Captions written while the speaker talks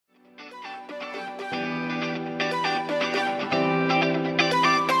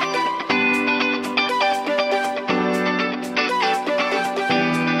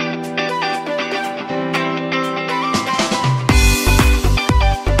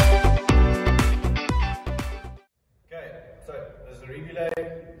the Re-Belay,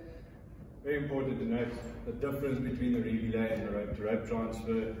 very important to note the difference between the Re-Belay and the rope-to-rope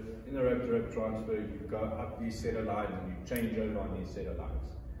transfer. In the rope-to-rope transfer, you go up these set of lines and you change over on these set of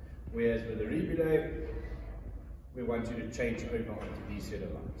lines. Whereas with the Re-Belay, we want you to change over onto these set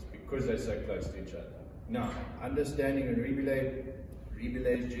of lines because they're so close to each other. Now, understanding a Re-Belay,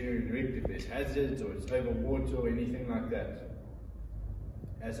 Re-Belay is generally rigged if there's hazards or it's over water or anything like that.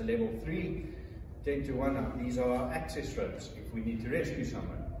 As a level 3, 10 to 1 up, these are our access ropes if we need to rescue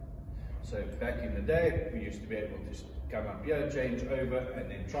someone. So back in the day, we used to be able to come up here, change over,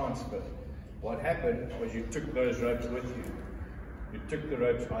 and then transfer. What happened was you took those ropes with you. You took the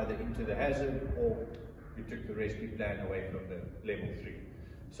ropes either into the hazard or you took the rescue plan away from the level 3.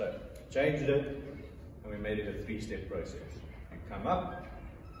 So changed it, and we made it a 3-step process. You come up,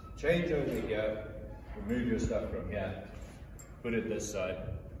 change over here, remove your stuff from here, put it this side,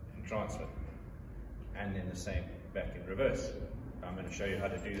 and transfer. And then the same back in reverse. I'm going to show you how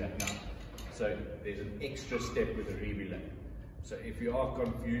to do that now. So there's an extra step with the Re-Belay. So if you are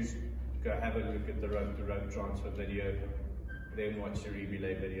confused, go have a look at the rope-to-rope transfer video, then watch the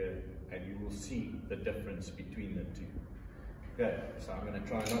Re-Belay video, and you will see the difference between the two. Okay, so I'm going to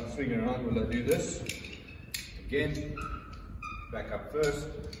try not to swing around while I do this. Again, back up first.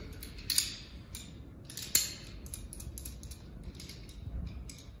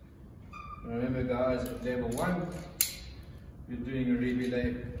 Remember guys, at level 1, you're doing a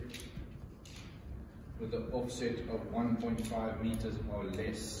Re-Belay with an offset of 1.5 meters or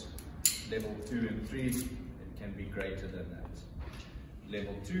less. Level 2 and 3, it can be greater than that.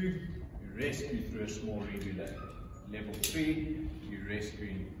 Level 2, you rescue through a small Re-Belay. Level 3, you're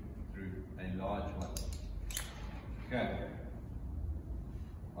rescuing through a large one. Okay.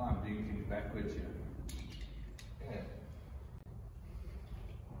 Oh, I'm doing things backwards here. Okay.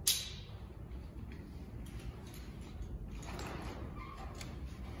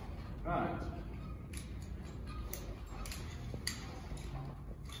 Right.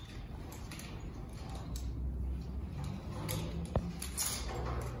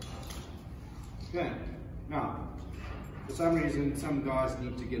 Okay, now, for some reason, some guys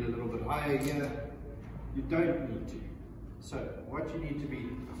need to get a little bit higher here. You don't need to. So, what you need to be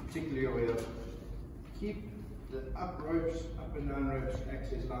particularly aware of, keep the up ropes, up and down ropes,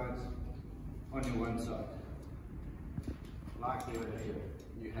 access lines on your one side. Like over here.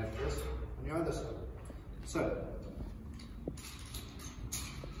 You have this on your other side. So,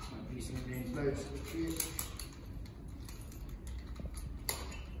 my piecing being close here.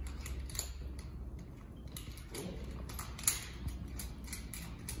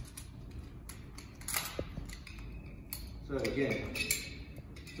 So again,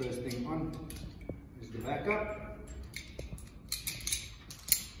 first thing on is the backup.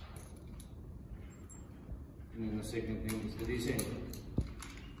 And then the second thing is the descent.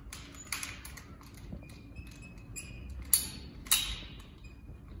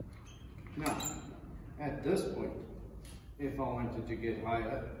 Now, at this point, if I wanted to get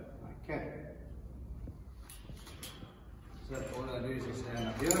higher, I can. So all I do is I stand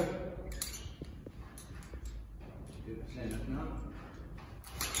up here. Stand up now.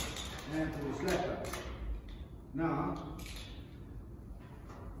 And pull the slack up. Now,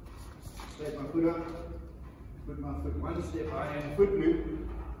 take my foot up, put my foot one step higher in the foot loop.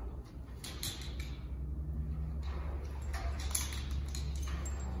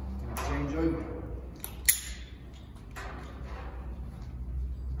 Change over.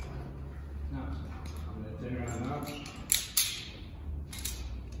 Now, I'm going to turn around now.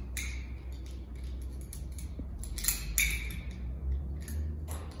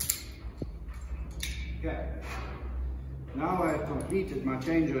 Okay. Now I have completed my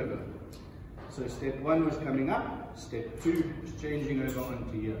changeover. So step 1 was coming up, step 2 is changing over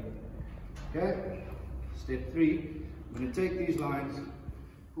onto here. Okay? Step 3, I'm going to take these lines,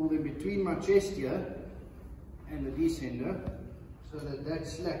 pull them between my chest here and the descender so that that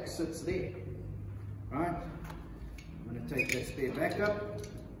slack sits there. Right? I'm going to take that spare back up.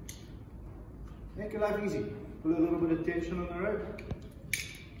 Make your life easy. Put a little bit of tension on the rope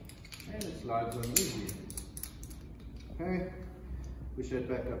and it slides on easily. Okay? Push that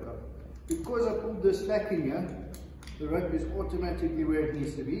back up. Because I pulled the slack in here, the rope is automatically where it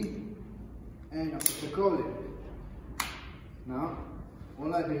needs to be and I put the coil in. Now,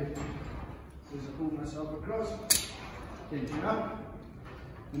 all I do is I pull myself across, tension up,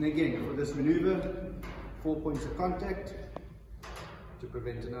 and again for this maneuver, 4 points of contact to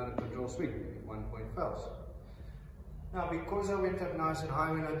prevent an out of control swing if 1 point fails. Now because I went up nice and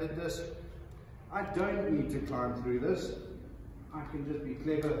high when I did this, I don't need to climb through this. I can just be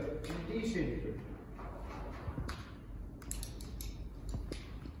clever and descend through.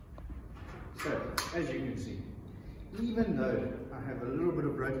 as you can see, even though I have a little bit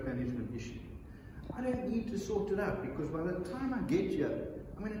of rope management issue, I don't need to sort it out, because by the time I get here,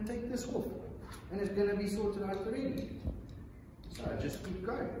 I'm going to take this off and it's going to be sorted out already. So I just keep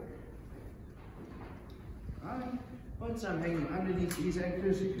going. Alright, once I'm hanging underneath these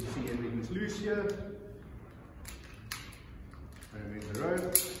anchors, you can see everything's loose here. Remove the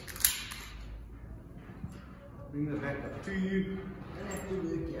rope. Bring the back up to you. Don't have to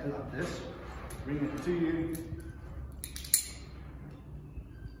work here like this. Bring it to you.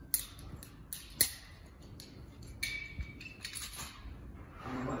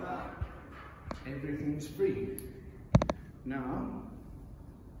 And voila. Everything's free. Now,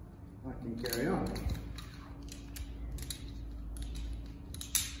 I can carry on.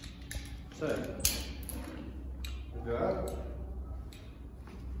 So, we go up.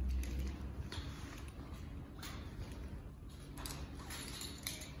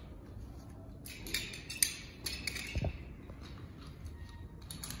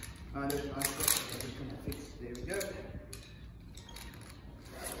 I'm just going to fix, there we go.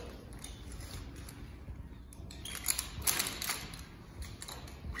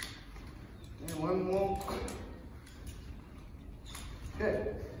 And one more.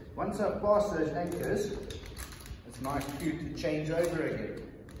 Okay, once I've passed those anchors, it's nice cue to change over again.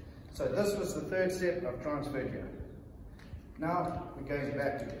 So this was the third step I've transferred here. Now we're going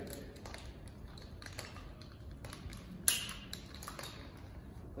back again.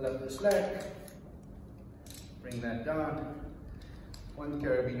 Pull up the slack, bring that down, one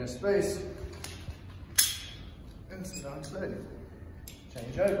carabiner space, and sit down slowly.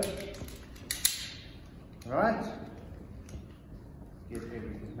 Change over. Alright, get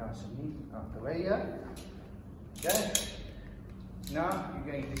everything nice and neat out the way here. Okay, now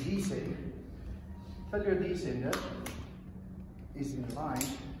you're going to descend. But your descender is in line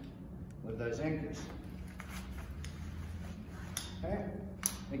with those anchors. Okay.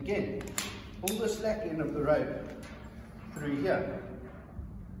 Again, pull the slack end of the rope through here.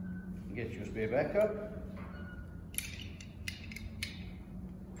 Get your spare back up.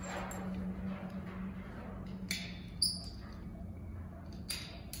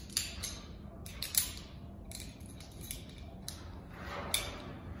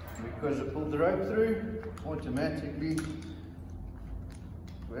 Because I pulled the rope through, automatically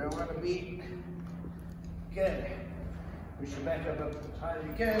where I want to be. Okay. Push your back up as high as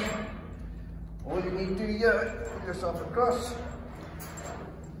you can. All you need to do here, pull yourself across.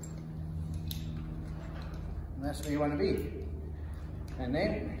 And that's where you want to be. And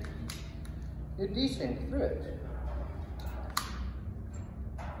then you descend through it.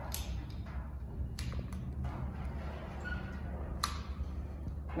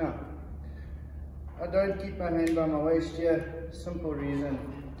 Now, I don't keep my hand by my waist here. Simple reason.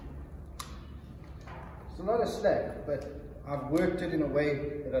 It's a lot of slack, but I've worked it in a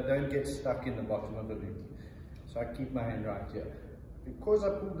way that I don't get stuck in the bottom of the loop. So I keep my hand right here. Because I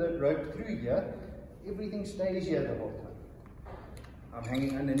pulled that rope through here, everything stays here the whole time. I'm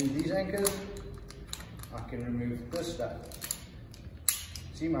hanging underneath these anchors. I can remove this stuff.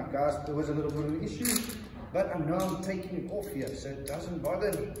 See, my guys, there was a little bit of an issue, but I know I'm taking it off here, so it doesn't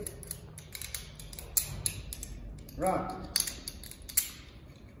bother me. Right.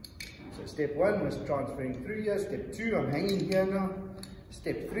 So step 1 was transferring through here. Step 2, I'm hanging here now.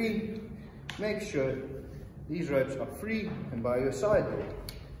 Step 3, make sure these ropes are free and by your side there.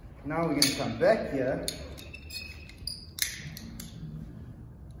 Now we're going to come back here,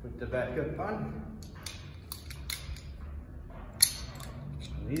 put the back up on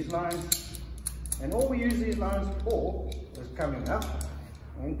these lines, and all we use these lines for is coming up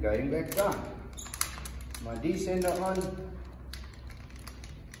and going back down. My descender on.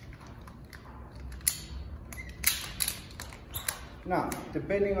 Now,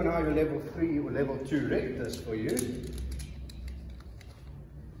 depending on how your level 3 or level 2 rect is for you,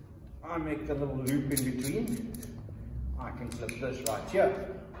 I make a little loop in between. I can clip this right here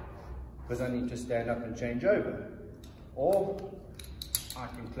because I need to stand up and change over. Or I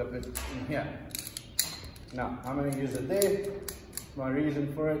can clip it in here. Now, I'm going to use it there. My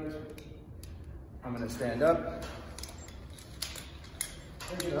reason for it, I'm going to stand up,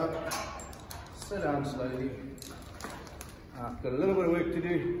 pick it up, sit down slowly. I've got a little bit of work to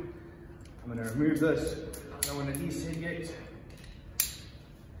do. I'm going to remove this. I don't want to descend yet.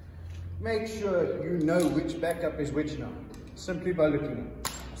 Make sure you know which backup is which now, simply by looking at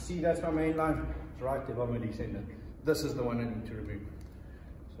it. See, that's my main line. It's right there by my descender. This is the one I need to remove.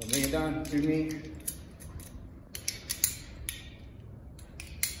 So bring it down to me.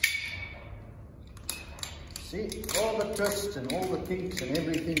 See, all the twists and all the kinks and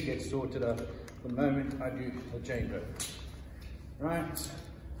everything gets sorted out the moment I do the chain rope. Right.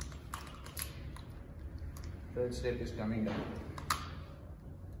 Third step is coming down.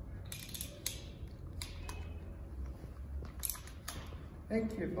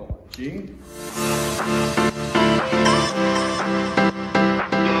 Thank you for watching.